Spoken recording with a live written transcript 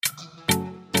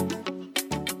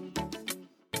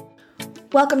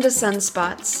Welcome to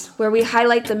Sunspots, where we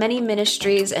highlight the many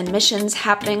ministries and missions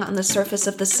happening on the surface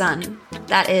of the sun.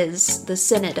 That is, the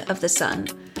Synod of the Sun.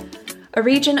 A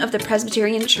region of the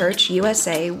Presbyterian Church,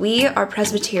 USA, we are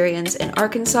Presbyterians in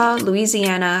Arkansas,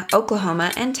 Louisiana,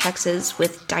 Oklahoma, and Texas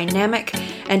with dynamic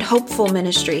and hopeful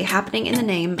ministry happening in the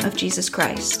name of Jesus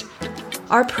Christ.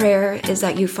 Our prayer is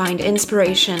that you find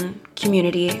inspiration,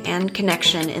 community, and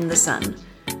connection in the sun.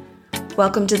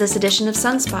 Welcome to this edition of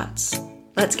Sunspots.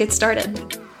 Let's get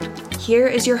started. Here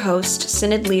is your host,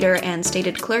 Synod leader and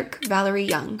stated clerk, Valerie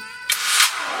Young.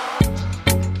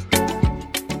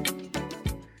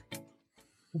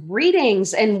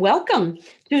 Greetings and welcome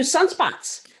to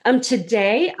Sunspots.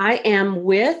 Today I am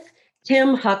with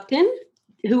Tim Huckton,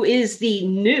 who is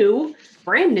the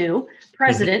brand new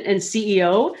president and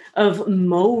CEO of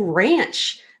Mo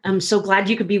Ranch. I'm so glad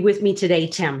you could be with me today,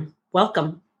 Tim.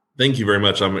 Welcome. Thank you very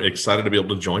much. I'm excited to be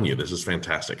able to join you. This is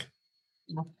fantastic.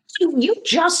 So you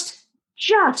just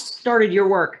started your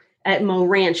work at Mo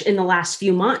Ranch in the last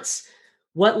few months.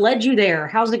 What led you there?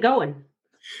 How's it going?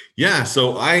 Yeah,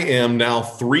 so I am now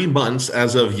 3 months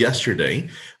as of yesterday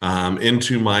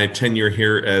into my tenure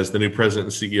here as the new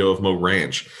president and CEO of Mo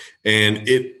Ranch. And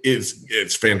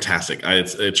it's fantastic.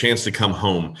 It's a chance to come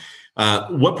home.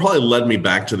 What probably led me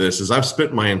back to this is I've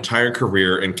spent my entire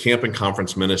career in camp and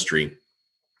conference ministry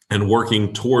and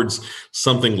working towards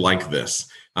something like this.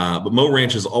 But Mo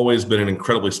Ranch has always been an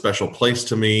incredibly special place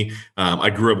to me. I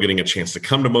grew up getting a chance to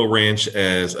come to Mo Ranch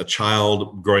as a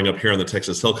child growing up here in the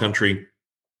Texas Hill Country.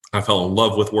 I fell in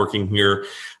love with working here.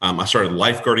 I started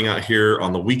lifeguarding out here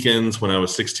on the weekends when I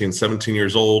was 16, 17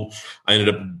 years old. I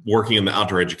ended up working in the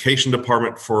outdoor education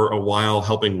department for a while,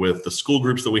 helping with the school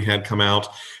groups that we had come out.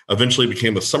 Eventually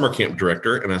became the summer camp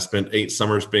director, and I spent 8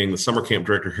 summers being the summer camp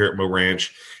director here at Mo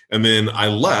Ranch. And then I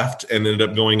left and ended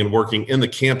up going and working in the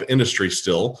camp industry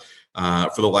still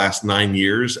for the last 9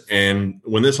 years. And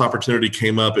when this opportunity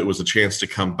came up, it was a chance to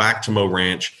come back to Mo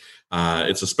Ranch.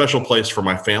 It's a special place for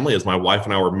my family as my wife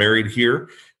and I were married here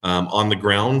on the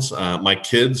grounds. My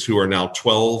kids, who are now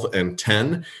 12 and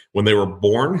 10, when they were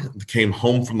born, came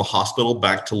home from the hospital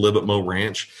back to live at Mo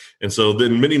Ranch. And so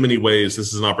in many, many ways,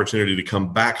 this is an opportunity to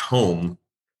come back home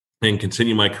and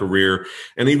continue my career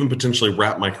and even potentially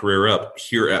wrap my career up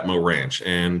here at Mo Ranch.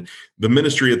 And the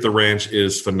ministry at the ranch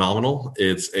is phenomenal.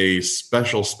 It's a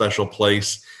special, special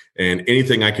place. And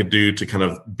anything I could do to kind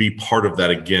of be part of that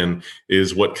again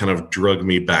is what kind of drug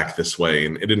me back this way.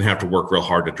 And it didn't have to work real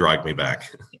hard to drag me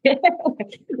back.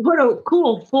 What a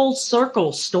cool full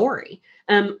circle story.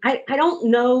 I don't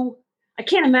know. I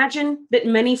can't imagine that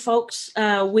many folks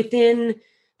within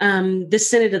the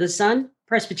Synod of the Sun,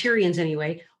 Presbyterians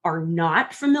anyway, are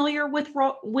not familiar with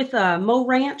Mo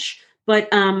Ranch. But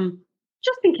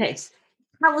just in case,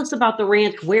 tell us about the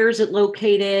ranch. Where is it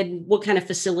located? What kind of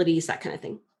facilities? That kind of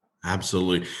thing.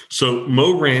 Absolutely. So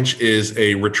Mo Ranch is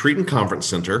a retreat and conference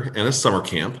center and a summer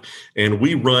camp, and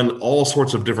we run all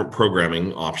sorts of different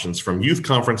programming options from youth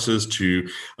conferences to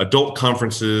adult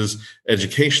conferences,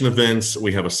 education events.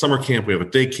 We have a summer camp, we have a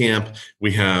day camp,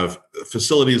 we have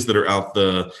facilities that are out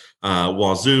the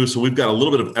wazoo. So we've got a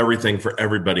little bit of everything for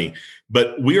everybody,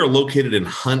 but we are located in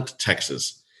Hunt,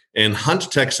 Texas. And Hunt,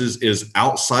 Texas is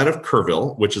outside of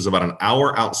Kerrville, which is about an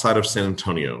hour outside of San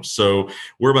Antonio. So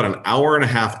we're about an hour and a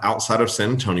half outside of San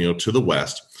Antonio to the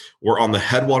west. We're on the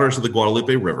headwaters of the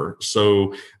Guadalupe River.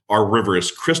 So our river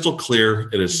is crystal clear.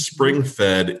 It is spring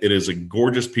fed. It is a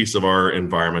gorgeous piece of our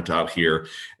environment out here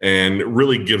and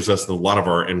really gives us a lot of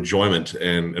our enjoyment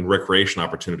and recreation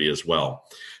opportunity as well.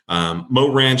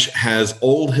 Mo Ranch has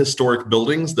old historic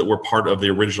buildings that were part of the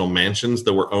original mansions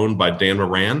that were owned by Dan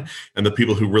Moran and the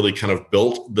people who really kind of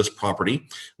built this property.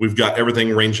 We've got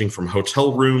everything ranging from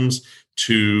hotel rooms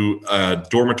to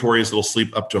dormitories that'll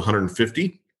sleep up to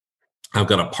 150. I've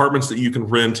got apartments that you can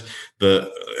rent,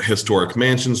 the historic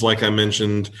mansions, like I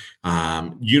mentioned,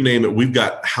 you name it. We've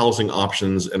got housing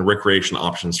options and recreation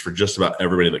options for just about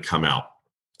everybody that come out.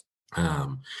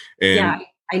 Yeah.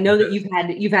 I know that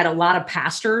you've had a lot of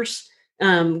pastors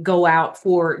go out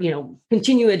for,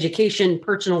 continue education,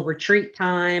 personal retreat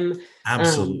time.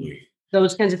 Absolutely.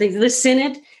 Those kinds of things. The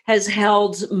Synod has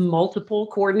held multiple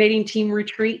coordinating team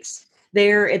retreats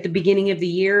there at the beginning of the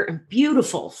year.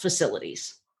 Beautiful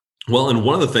facilities. Well, and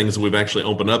one of the things that we've actually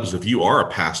opened up is if you are a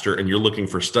pastor and you're looking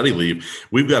for study leave,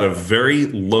 we've got a very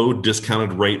low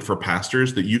discounted rate for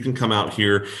pastors that you can come out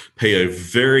here, pay a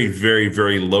very, very,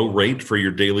 very low rate for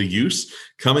your daily use.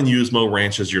 Come and use Mo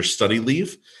Ranch as your study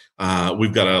leave.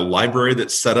 We've got a library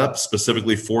that's set up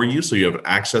specifically for you. So you have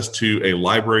access to a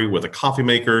library with a coffee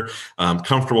maker,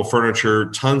 comfortable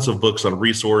furniture, tons of books on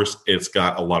resource. It's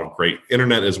got a lot of great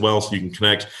internet as well, so you can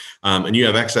connect. And you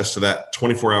have access to that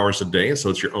 24 hours a day. So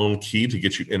it's your own key to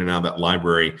get you in and out of that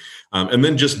library. And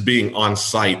then just being on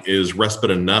site is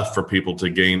respite enough for people to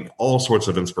gain all sorts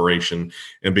of inspiration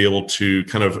and be able to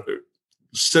kind of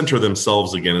center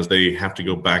themselves again as they have to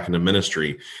go back into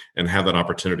ministry and have that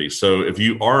opportunity. So if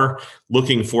you are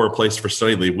looking for a place for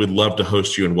study leave, we'd love to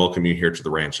host you and welcome you here to the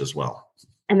ranch as well.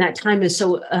 And that time is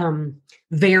so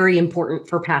very important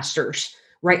for pastors,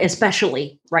 right?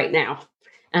 Especially right now.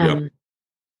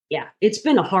 Yeah, it's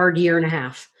been a hard year and a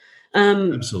half.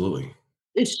 Absolutely.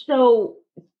 So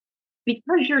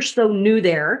because you're so new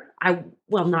there,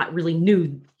 not really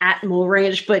new at Mo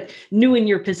Ranch, but new in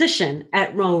your position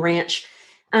at Mo Ranch.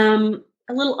 A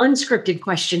little unscripted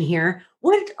question here.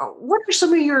 What are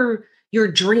some of your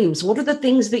dreams? What are the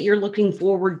things that you're looking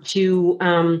forward to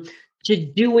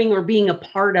doing or being a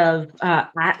part of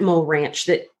at Mo Ranch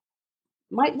that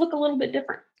might look a little bit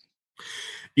different?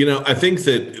 I think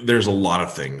that there's a lot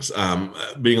of things.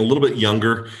 Being a little bit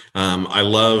younger, I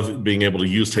love being able to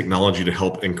use technology to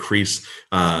help increase,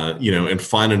 and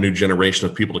find a new generation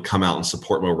of people to come out and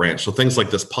support Mo Ranch. So things like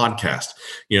this podcast.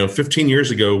 15 years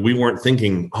ago, we weren't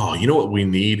thinking, oh, you know what we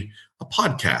need? A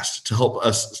podcast to help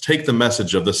us take the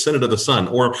message of the Synod of the Son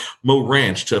or Mo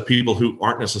Ranch to people who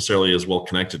aren't necessarily as well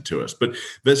connected to us. But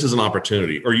this is an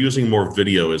opportunity, or using more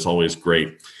video is always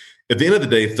great. At the end of the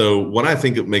day, though, what I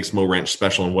think it makes Mo Ranch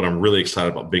special and what I'm really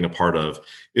excited about being a part of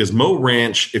is Mo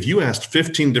Ranch. If you asked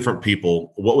 15 different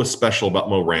people what was special about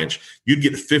Mo Ranch, you'd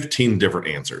get 15 different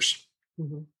answers.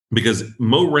 Mm-hmm. Because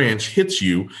Mo Ranch hits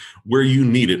you where you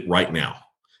need it right now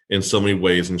in so many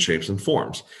ways and shapes and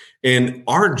forms. And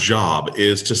our job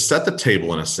is to set the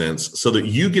table in a sense so that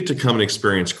you get to come and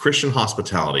experience Christian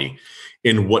hospitality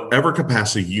in whatever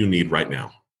capacity you need right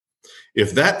now.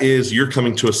 If that is you're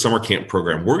coming to a summer camp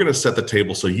program, we're going to set the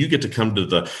table so you get to come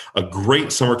to a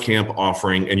great summer camp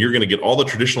offering, and you're going to get all the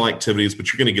traditional activities, but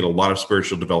you're going to get a lot of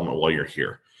spiritual development while you're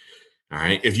here. All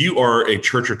right. If you are a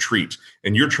church retreat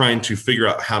and you're trying to figure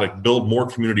out how to build more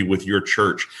community with your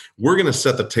church, we're going to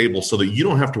set the table so that you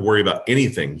don't have to worry about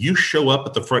anything. You show up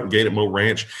at the front gate at Mo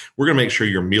Ranch. We're going to make sure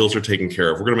your meals are taken care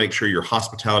of. We're going to make sure your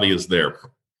hospitality is there.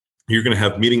 You're going to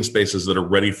have meeting spaces that are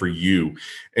ready for you.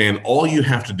 And all you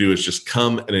have to do is just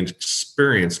come and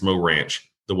experience Mo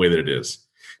Ranch the way that it is.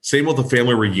 Same with the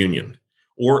family reunion.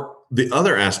 Or the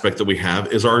other aspect that we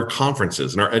have is our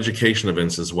conferences and our education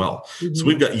events as well. Mm-hmm. So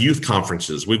we've got youth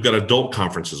conferences. We've got adult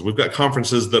conferences. We've got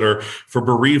conferences that are for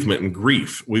bereavement and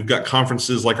grief. We've got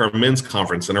conferences like our men's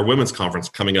conference and our women's conference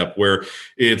coming up, where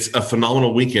it's a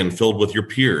phenomenal weekend filled with your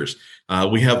peers.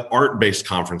 We have art-based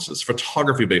conferences,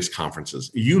 photography-based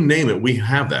conferences. You name it, we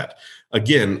have that.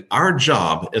 Again, our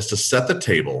job is to set the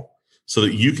table so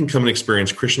that you can come and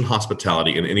experience Christian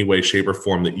hospitality in any way, shape, or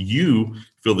form that you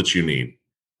feel that you need.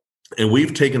 And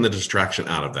we've taken the distraction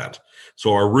out of that.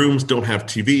 So our rooms don't have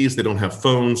TVs, they don't have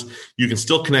phones. You can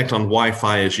still connect on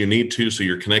Wi-Fi as you need to, so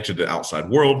you're connected to the outside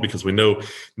world, because we know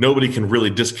nobody can really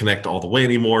disconnect all the way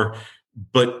anymore.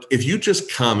 But if you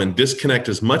just come and disconnect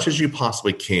as much as you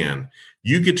possibly can,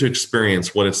 you get to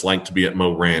experience what it's like to be at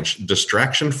Mo Ranch,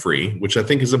 distraction-free, which I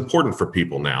think is important for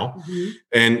people now,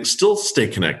 and still stay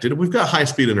connected. We've got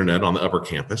high-speed internet on the upper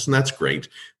campus, and that's great,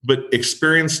 but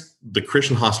experience the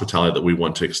Christian hospitality that we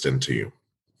want to extend to you.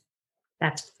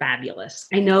 That's fabulous.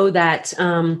 I know that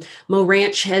Mo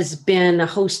Ranch has been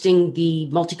hosting the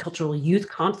Multicultural Youth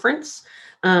Conference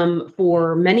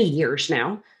for many years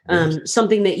now.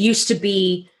 Something that used to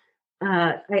be,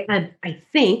 I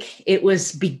think it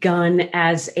was begun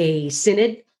as a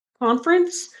synod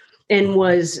conference and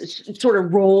was sort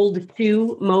of rolled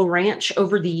to Mo Ranch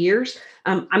over the years.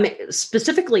 I'm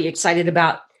specifically excited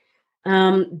about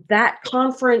that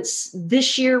conference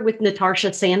this year with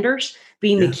Natasha Sanders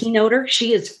being the keynoter.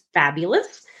 She is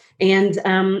fabulous. And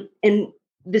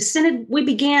the synod, we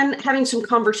began having some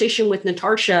conversation with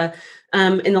Natasha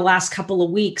in the last couple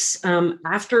of weeks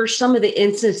after some of the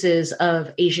instances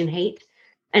of Asian hate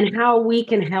and how we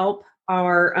can help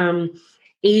our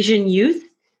Asian youth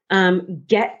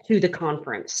get to the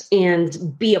conference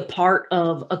and be a part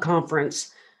of a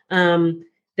conference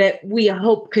that we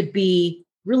hope could be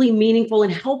really meaningful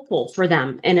and helpful for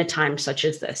them in a time such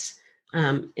as this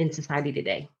in society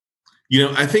today.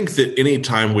 I think that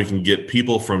anytime we can get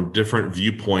people from different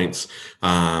viewpoints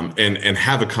and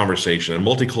have a conversation, and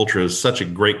Multicultural is such a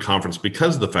great conference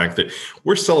because of the fact that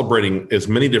we're celebrating as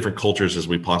many different cultures as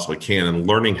we possibly can and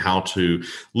learning how to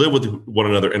live with one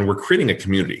another, and we're creating a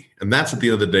community. And that's, at the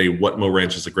end of the day, what Mo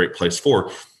Ranch is a great place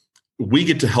for. we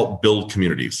get to help build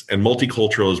communities, and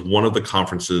Multicultural is one of the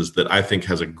conferences that I think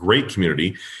has a great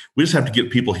community. We just have to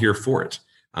get people here for it.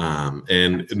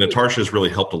 And Natasha has really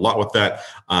helped a lot with that.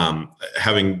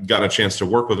 Having gotten a chance to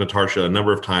work with Natasha a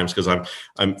number of times, because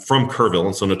I'm from Kerrville,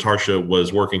 and so Natasha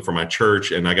was working for my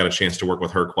church, and I got a chance to work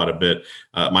with her quite a bit.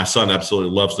 My son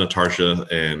absolutely loves Natasha,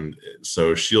 and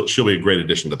so she'll be a great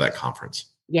addition to that conference.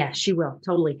 Yeah, she will.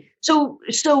 Totally. So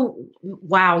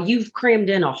wow, you've crammed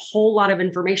in a whole lot of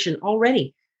information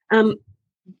already. And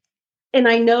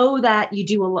I know that you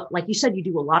do a lot, like you said, you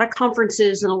do a lot of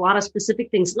conferences and a lot of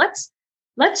specific things.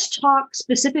 Let's talk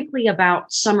specifically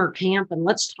about summer camp, and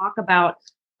let's talk about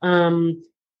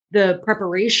the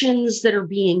preparations that are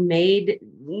being made,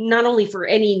 not only for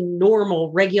any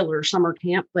normal, regular summer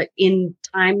camp, but in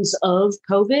times of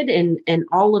COVID and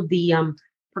all of the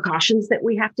precautions that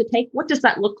we have to take. What does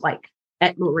that look like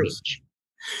at Mo Ranch?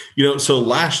 So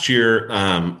last year,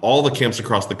 all the camps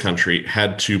across the country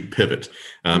had to pivot.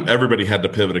 Everybody had to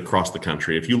pivot across the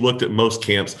country. If you looked at most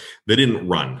camps, they didn't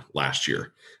run last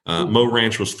year. Mo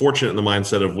Ranch was fortunate in the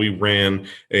mindset of we ran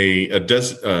a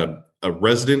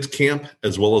resident camp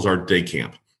as well as our day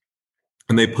camp.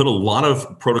 And they put a lot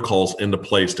of protocols into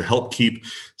place to help keep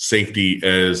safety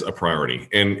as a priority.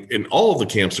 And in all of the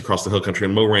camps across the Hill Country,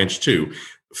 and Mo Ranch too,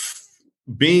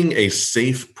 being a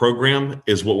safe program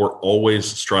is what we're always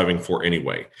striving for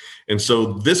anyway. And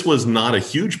so this was not a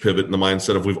huge pivot in the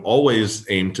mindset of we've always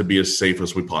aimed to be as safe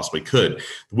as we possibly could.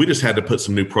 We just had to put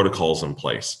some new protocols in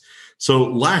place. So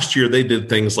last year, they did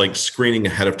things like screening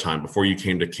ahead of time before you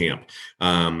came to camp,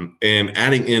 and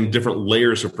adding in different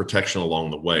layers of protection along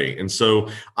the way. And so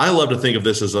I love to think of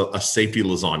this as a safety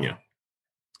lasagna,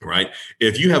 right?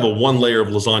 If you have a one layer of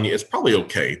lasagna, it's probably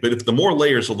okay. But if the more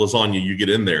layers of lasagna you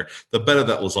get in there, the better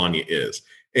that lasagna is.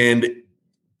 And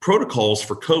protocols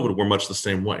for COVID were much the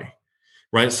same way.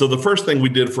 Right. So the first thing we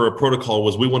did for a protocol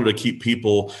was we wanted to keep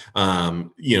people,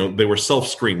 they were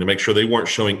self-screened to make sure they weren't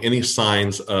showing any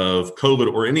signs of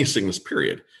COVID or any sickness,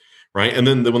 period. Right. And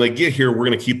then when they get here, we're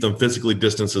going to keep them physically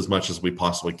distanced as much as we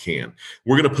possibly can.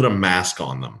 We're going to put a mask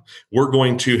on them. We're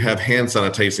going to have hand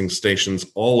sanitizing stations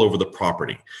all over the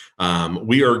property.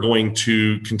 We are going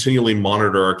to continually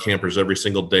monitor our campers every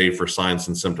single day for signs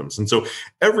and symptoms. And so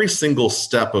every single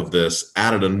step of this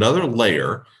added another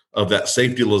layer of that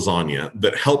safety lasagna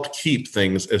that helped keep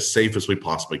things as safe as we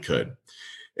possibly could.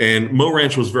 And Mo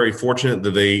Ranch was very fortunate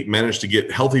that they managed to get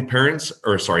parents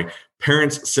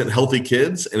sent healthy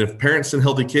kids. And if parents send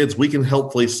healthy kids, we can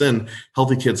hopefully send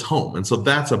healthy kids home. And so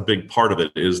that's a big part of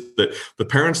it, is that the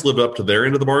parents lived up to their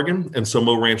end of the bargain. And so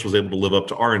Mo Ranch was able to live up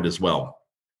to our end as well.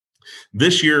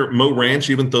 This year, Mo Ranch,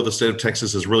 even though the state of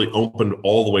Texas has really opened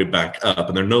all the way back up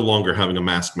and they're no longer having a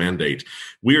mask mandate,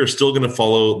 we are still going to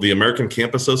follow the American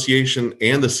Camp Association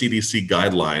and the CDC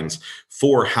guidelines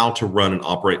for how to run and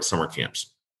operate summer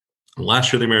camps.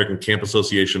 Last year, the American Camp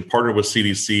Association partnered with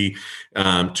CDC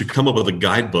to come up with a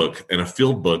guidebook and a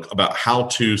field book about how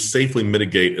to safely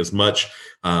mitigate as much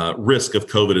risk of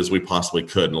COVID as we possibly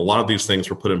could. And a lot of these things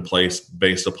were put in place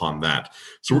based upon that.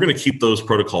 So we're going to keep those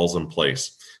protocols in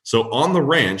place. So on the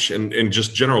ranch and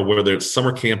just general, whether it's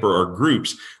summer camper or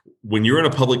groups, when you're in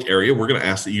a public area, we're going to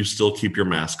ask that you still keep your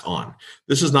mask on.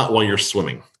 This is not while you're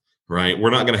swimming, right? We're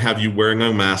not going to have you wearing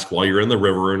a mask while you're in the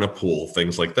river or in a pool,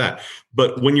 things like that.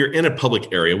 But when you're in a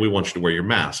public area, we want you to wear your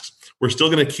masks. We're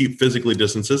still going to keep physically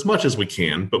distanced as much as we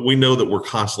can, but we know that we're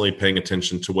constantly paying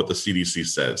attention to what the CDC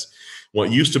says.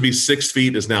 What used to be 6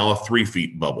 feet is now a 3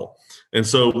 feet bubble. And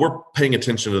so we're paying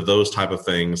attention to those type of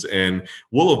things, and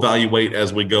we'll evaluate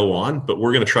as we go on, but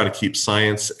we're going to try to keep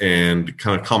science and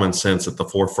kind of common sense at the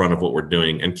forefront of what we're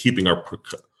doing and keeping our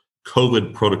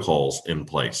COVID protocols in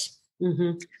place.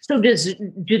 Mm-hmm. So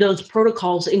do those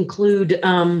protocols include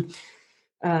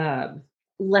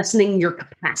lessening your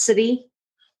capacity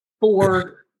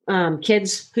for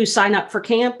kids who sign up for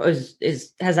camp? Has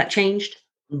that changed?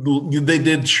 They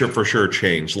did for sure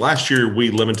change. Last year, we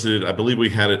limited, I believe we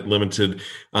had it limited,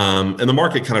 and the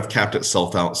market kind of capped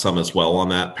itself out some as well on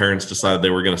that. Parents decided they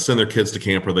were going to send their kids to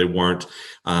camp or they weren't.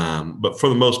 But for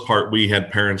the most part, we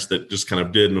had parents that just kind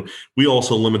of did. And we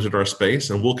also limited our space,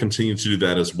 and we'll continue to do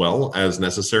that as well as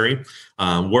necessary.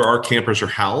 Where our campers are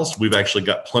housed, we've actually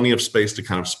got plenty of space to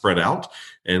kind of spread out.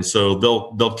 And so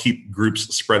they'll keep groups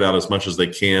spread out as much as they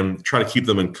can, try to keep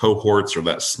them in cohorts or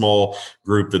that small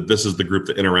group that this is the group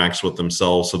that interacts with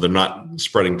themselves. So they're not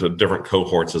spreading to different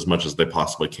cohorts as much as they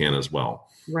possibly can as well.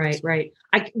 Right.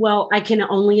 I can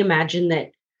only imagine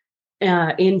that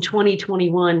in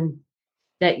 2021,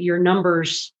 that your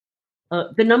numbers,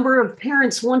 the number of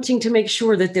parents wanting to make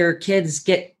sure that their kids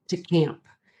get to camp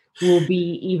will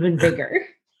be even bigger.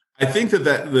 I think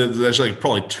that's like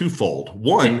probably twofold.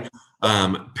 One,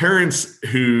 parents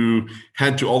who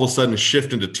had to all of a sudden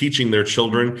shift into teaching their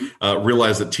children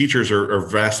realize that teachers are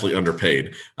vastly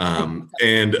underpaid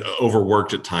and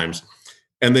overworked at times.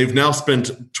 And they've now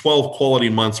spent 12 quality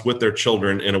months with their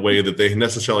children in a way that they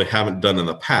necessarily haven't done in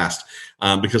the past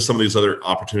because some of these other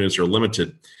opportunities are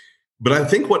limited. But I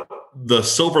think what the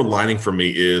silver lining for me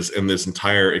is in this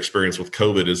entire experience with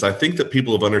COVID is I think that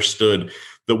people have understood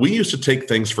that we used to take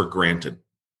things for granted.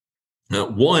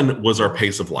 One was our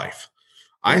pace of life.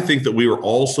 I think that we were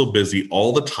all so busy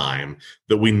all the time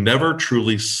that we never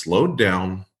truly slowed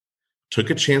down, took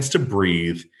a chance to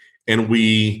breathe, and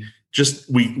we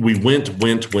went.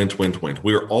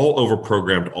 We were all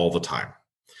overprogrammed all the time.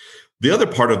 The other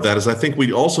part of that is I think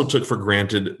we also took for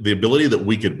granted the ability that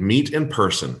we could meet in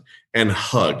person and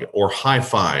hug or high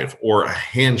five or a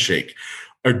handshake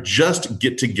or just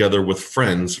get together with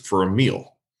friends for a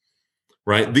meal,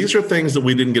 right? These are things that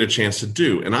we didn't get a chance to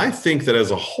do. And I think that as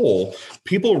a whole,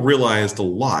 people realized a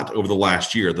lot over the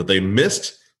last year that they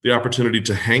missed the opportunity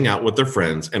to hang out with their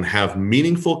friends and have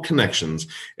meaningful connections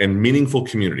and meaningful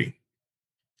community.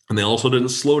 And they also didn't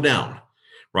slow down.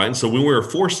 Right. And so when we were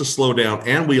forced to slow down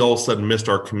and we all of a sudden missed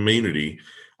our community,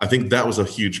 I think that was a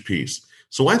huge piece.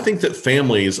 So I think that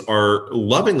families are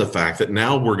loving the fact that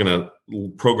now we're going to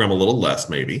program a little less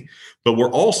maybe, but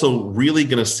we're also really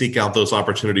going to seek out those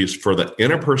opportunities for the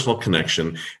interpersonal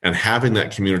connection and having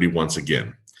that community once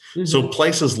again. Mm-hmm. So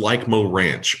places like Mo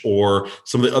Ranch or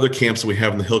some of the other camps that we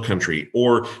have in the Hill Country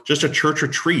or just a church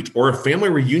retreat or a family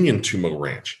reunion to Mo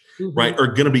Ranch. Mm-hmm. Right, are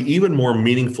going to be even more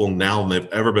meaningful now than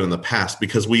they've ever been in the past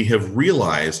because we have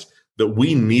realized that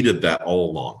we needed that all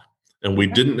along and we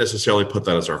didn't necessarily put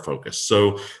that as our focus.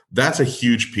 So that's a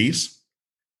huge piece.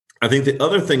 I think the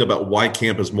other thing about why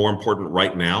camp is more important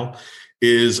right now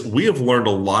is we have learned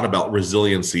a lot about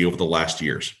resiliency over the last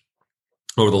years.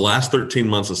 Over the last 13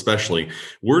 months, especially,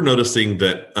 we're noticing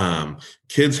that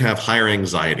kids have higher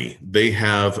anxiety. They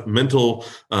have mental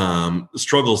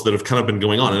struggles that have kind of been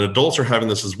going on. And adults are having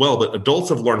this as well, but adults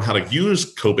have learned how to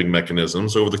use coping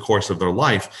mechanisms over the course of their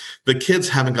life that kids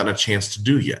haven't gotten a chance to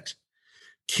do yet.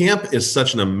 Camp is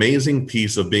such an amazing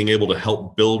piece of being able to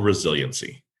help build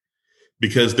resiliency,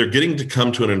 because they're getting to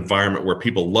come to an environment where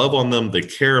people love on them, they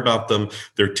care about them,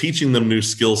 they're teaching them new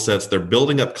skill sets, they're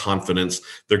building up confidence,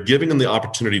 they're giving them the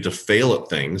opportunity to fail at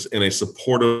things in a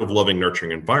supportive, loving,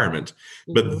 nurturing environment.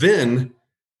 Mm-hmm. But then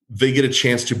they get a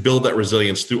chance to build that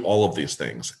resilience through all of these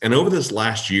things. And over this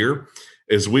last year,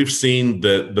 as we've seen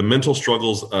the mental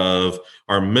struggles of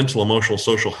our mental, emotional,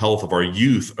 social health of our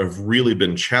youth have really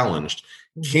been challenged.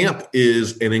 Camp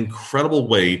is an incredible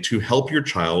way to help your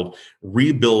child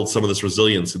rebuild some of this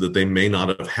resiliency that they may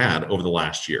not have had over the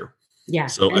last year. Yeah.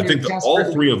 So I think that all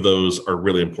three of those are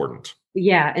really important.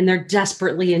 Yeah. And they're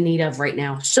desperately in need of right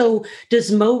now. So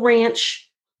does Mo Ranch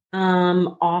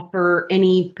offer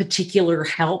any particular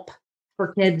help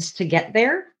for kids to get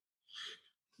there?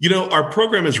 You know, our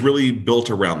program is really built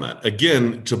around that.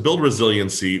 Again, to build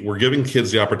resiliency, we're giving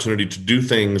kids the opportunity to do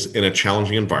things in a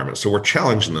challenging environment. So we're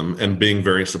challenging them and being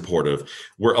very supportive.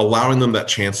 We're allowing them that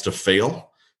chance to fail.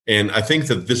 And I think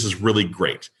that this is really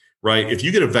great, right? If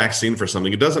you get a vaccine for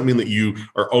something, it doesn't mean that you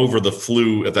are over the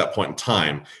flu at that point in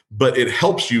time, but it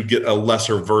helps you get a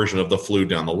lesser version of the flu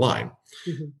down the line.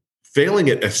 Mm-hmm. Failing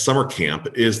at a summer camp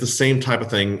is the same type of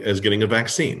thing as getting a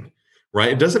vaccine.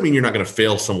 Right? It doesn't mean you're not going to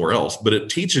fail somewhere else, but it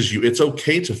teaches you it's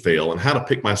okay to fail and how to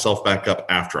pick myself back up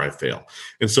after I fail.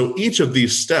 And so each of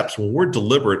these steps, when we're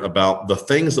deliberate about the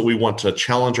things that we want to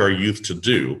challenge our youth to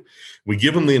do, we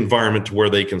give them the environment to where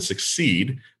they can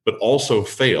succeed, but also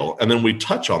fail. And then we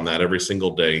touch on that every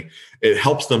single day. It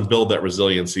helps them build that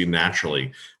resiliency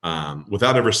naturally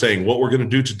without ever saying, what we're going to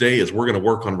do today is we're going to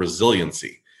work on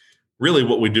resiliency. Really,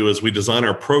 what we do is we design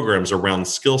our programs around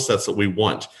skill sets that we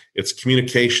want. It's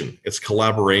communication, it's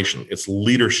collaboration, it's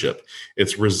leadership,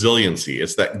 it's resiliency,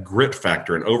 it's that grit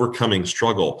factor and overcoming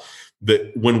struggle.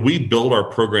 That when we build our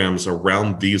programs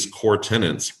around these core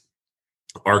tenets,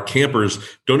 our campers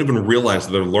don't even realize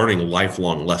that they're learning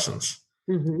lifelong lessons.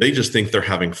 Mm-hmm. They just think they're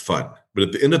having fun. But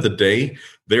at the end of the day,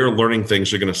 they're learning things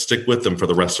that are going to stick with them for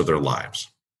the rest of their lives.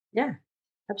 Yeah,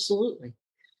 absolutely.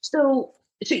 So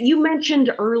you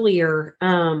mentioned earlier,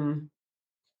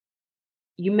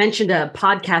 you mentioned a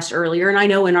podcast earlier, and I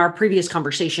know in our previous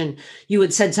conversation, you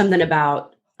had said something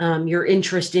about your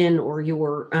interest in, or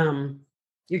you're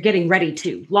getting ready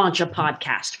to launch a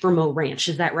podcast for Mo Ranch.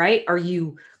 Is that right? Are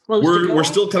you close to go? We're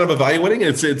still kind of evaluating.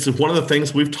 It's one of the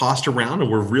things we've tossed around,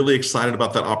 and we're really excited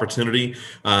about that opportunity.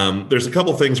 There's a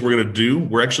couple things we're going to do.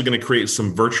 We're actually going to create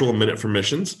some virtual Minute for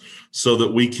Missions so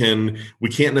that we can't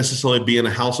necessarily be in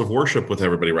a house of worship with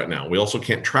everybody right now. We also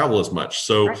can't travel as much.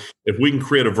 So Right. if we can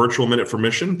create a virtual Minute for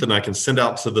Mission, then I can send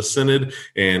out to the synod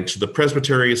and to the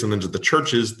presbyteries and then to the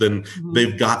churches. Then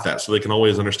they've got that, so they can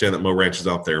always understand that Mo Ranch is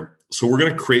out there. So we're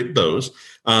going to create those.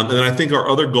 And then I think our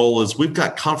other goal is we've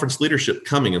got conference leadership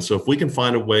coming. And so if we can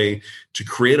find a way to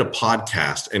create a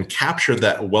podcast and capture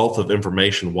that wealth of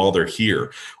information while they're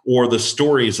here, or the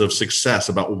stories of success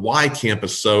about why camp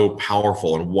is so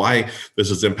powerful and why this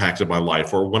has impacted my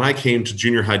life, or when I came to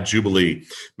Junior High Jubilee,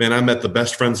 man, I met the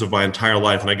best friends of my entire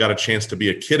life and I got a chance to be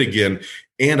a kid again.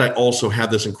 And I also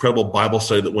had this incredible Bible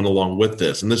study that went along with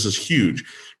this. And this is huge,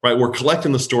 right? We're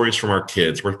collecting the stories from our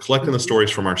kids. We're collecting the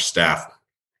stories from our staff.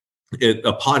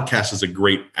 A podcast is a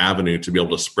great avenue to be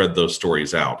able to spread those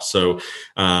stories out. So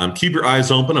keep your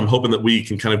eyes open. I'm hoping that we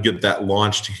can kind of get that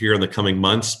launched here in the coming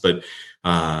months. But,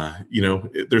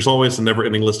 there's always a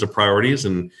never-ending list of priorities,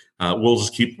 and we'll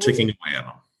just keep ticking away at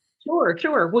them.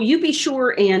 Sure. Well, you be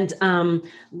sure and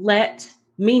let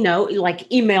me know, like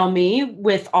email me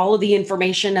with all of the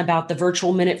information about the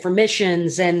virtual Minute for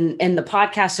Missions and the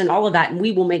podcast and all of that. And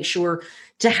we will make sure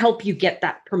to help you get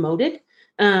that promoted.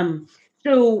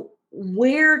 So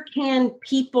where can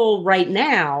people right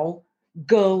now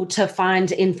go to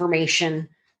find information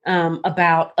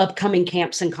about upcoming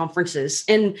camps and conferences,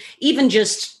 and even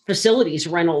just facilities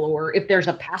rental, or if there's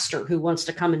a pastor who wants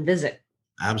to come and visit?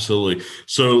 Absolutely.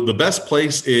 So the best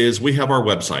place is we have our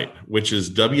website, which is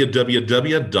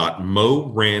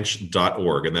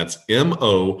www.moranch.org. And that's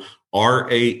MORANCH.org.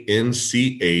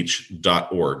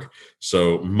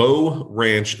 So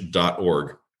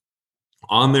moranch.org.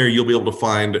 On there, you'll be able to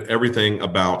find everything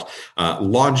about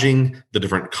lodging, the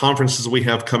different conferences we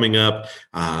have coming up,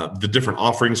 the different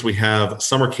offerings we have,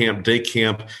 summer camp, day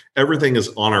camp. Everything is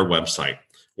on our website.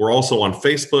 We're also on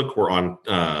Facebook. We're on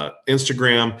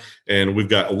Instagram, and we've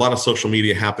got a lot of social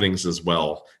media happenings as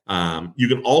well. You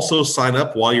can also sign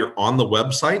up while you're on the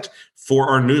website for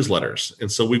our newsletters.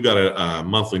 And so we've got a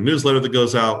monthly newsletter that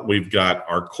goes out. We've got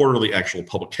our quarterly actual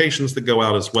publications that go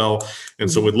out as well.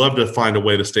 And so we'd love to find a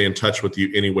way to stay in touch with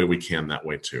you any way we can that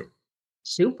way too.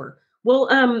 Super.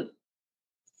 Well,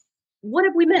 what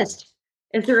have we missed?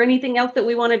 Is there anything else that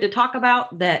we wanted to talk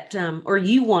about that, or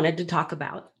you wanted to talk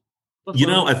about?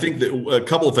 I think that a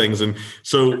couple of things. And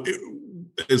so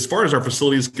as far as our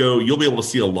facilities go, you'll be able to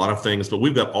see a lot of things, but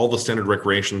we've got all the standard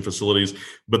recreation facilities,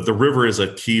 but the river is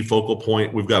a key focal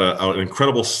point. We've got an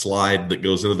incredible slide that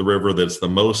goes into the river. That's the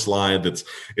Mo slide.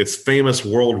 It's famous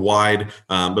worldwide,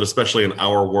 but especially in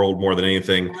our world more than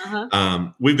anything.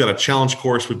 We've got a challenge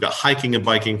course. We've got hiking and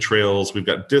biking trails. We've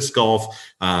got disc golf.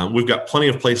 We've got plenty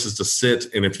of places to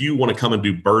sit. And if you want to come and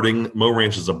do birding, Mo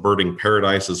Ranch is a birding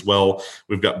paradise as well.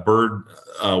 We've got bird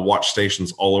watch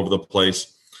stations all over the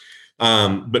place.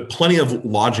 But plenty of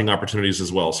lodging opportunities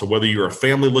as well. So whether you're a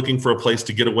family looking for a place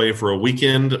to get away for a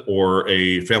weekend or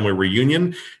a family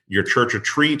reunion, your church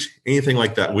retreat, anything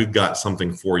like that, we've got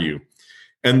something for you.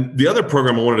 And the other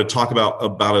program I wanted to talk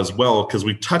about as well, because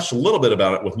we touched a little bit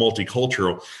about it with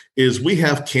multicultural, is we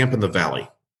have Camp in the Valley.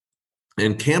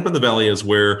 And Camp in the Valley is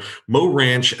where Mo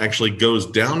Ranch actually goes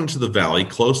down into the valley,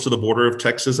 close to the border of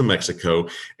Texas and Mexico,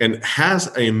 and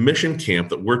has a mission camp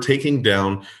that we're taking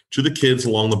down to the kids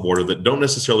along the border that don't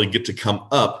necessarily get to come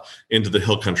up into the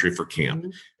hill country for camp.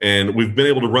 And we've been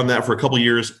able to run that for a couple of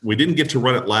years. We didn't get to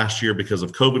run it last year because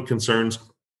of COVID concerns,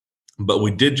 but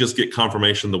we did just get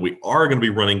confirmation that we are going to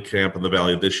be running Camp in the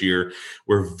Valley this year.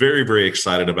 We're very, very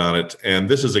excited about it. And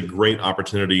this is a great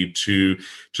opportunity to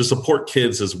support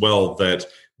kids as well that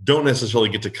don't necessarily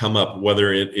get to come up,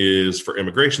 whether it is for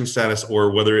immigration status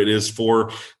or whether it is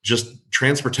for just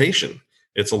transportation.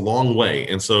 It's a long way.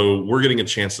 And so we're getting a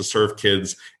chance to serve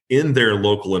kids in their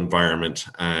local environment.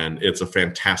 And it's a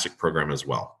fantastic program as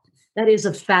well. That is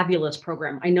a fabulous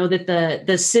program. I know that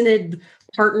the Synod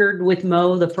partnered with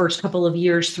Mo the first couple of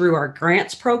years through our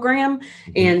grants program.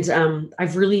 And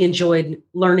I've really enjoyed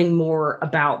learning more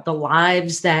about the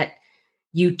lives that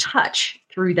you touch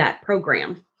through that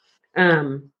program.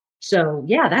 So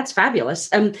yeah, that's fabulous.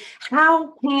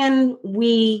 How can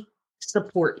we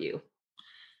support you?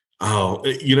 Oh,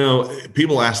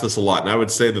 people ask this a lot. And I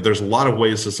would say that there's a lot of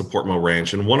ways to support Mo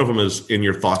Ranch. And one of them is in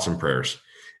your thoughts and prayers.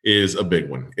 Is a big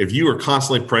one. If you are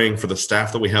constantly praying for the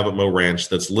staff that we have at Mo Ranch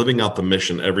that's living out the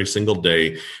mission every single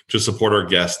day to support our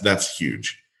guests, that's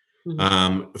huge.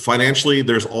 Financially,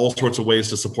 there's all sorts of ways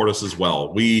to support us as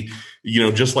well. We,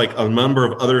 just like a number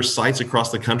of other sites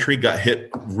across the country, got hit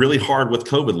really hard with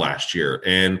COVID last year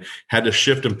and had to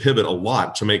shift and pivot a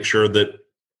lot to make sure that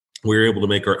we were able to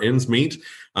make our ends meet.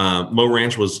 Mo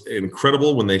Ranch was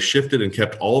incredible when they shifted and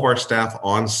kept all of our staff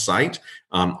on site,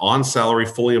 on salary,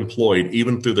 fully employed,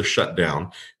 even through the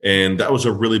shutdown. And that was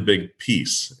a really big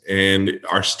piece. And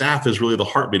our staff is really the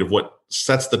heartbeat of what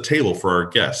sets the table for our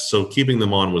guests. So keeping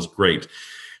them on was great.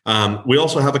 We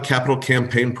also have a capital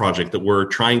campaign project that we're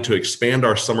trying to expand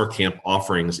our summer camp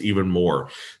offerings even more.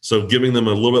 So giving them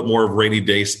a little bit more of rainy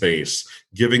day space,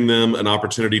 giving them an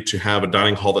opportunity to have a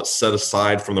dining hall that's set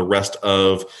aside from the rest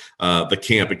of the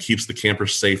camp. It keeps the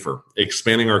campers safer,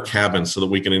 expanding our cabins so that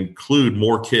we can include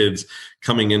more kids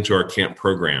coming into our camp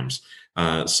programs.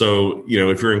 So,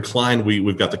 if you're inclined,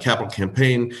 we've got the capital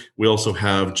campaign. We also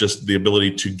have just the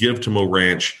ability to give to Mo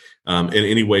Ranch in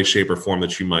any way, shape, or form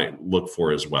that you might look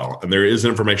for as well. And there is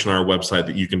information on our website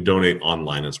that you can donate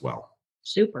online as well.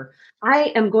 Super.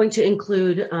 I am going to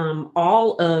include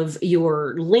all of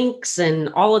your links and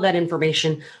all of that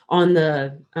information on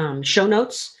the show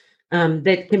notes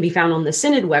that can be found on the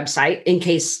Synod website in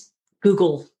case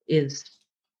Google is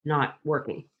not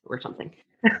working or something.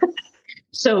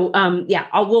 So,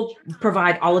 I will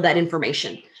provide all of that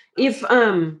information. If,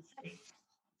 and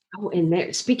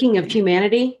there, speaking of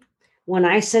humanity, when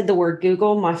I said the word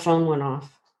Google, my phone went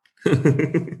off.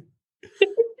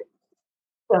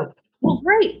 Well,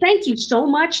 great. Thank you so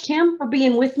much, Tim, for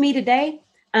being with me today.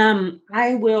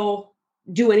 I will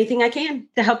do anything I can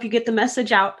to help you get the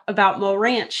message out about Mo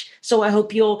Ranch. So I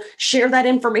hope you'll share that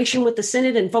information with the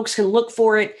Synod and folks can look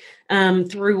for it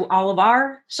through all of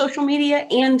our social media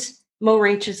and Mo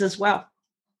Ranch's as well.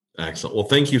 Excellent. Well,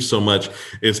 thank you so much.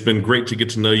 It's been great to get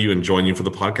to know you and join you for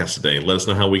the podcast today. Let us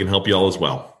know how we can help you all as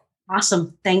well.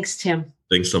 Awesome. Thanks, Tim.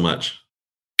 Thanks so much.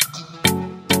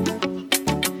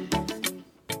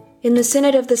 In the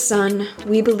Synod of the Son,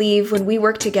 we believe when we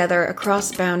work together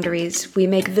across boundaries, we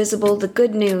make visible the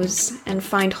good news and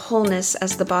find wholeness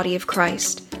as the body of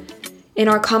Christ. In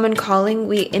our common calling,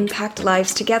 we impact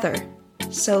lives together.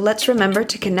 So let's remember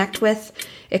to connect with,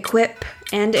 equip,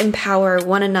 and empower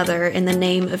one another in the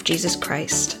name of Jesus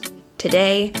Christ,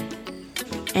 today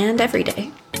and every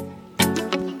day.